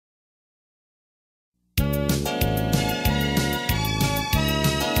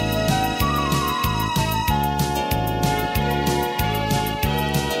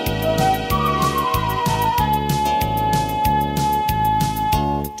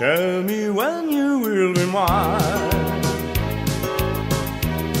Tell me when you will be mine.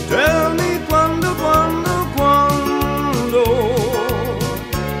 Tell me quando, quando, quando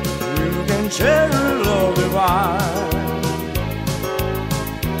you can share a love divine.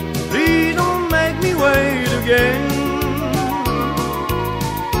 Please don't make me wait again.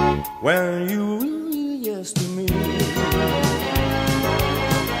 When you will yes to me.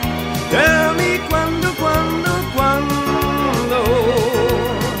 Tell me quando, quando, quando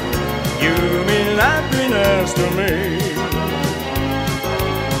you mean happiness to me.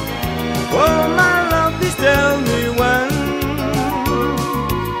 Oh my love, please tell me when.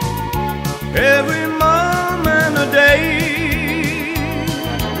 Every moment a day,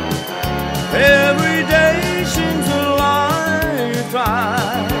 every day seems a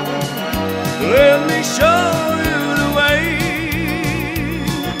lifetime. Let me show you the way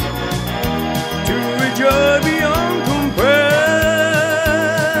to a joy beyond compare.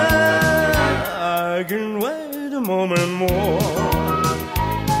 I can wait a moment more.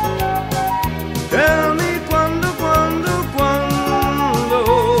 Tell me quando, quando, quando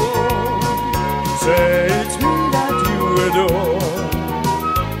say it's me that you adore.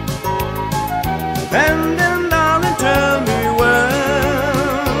 And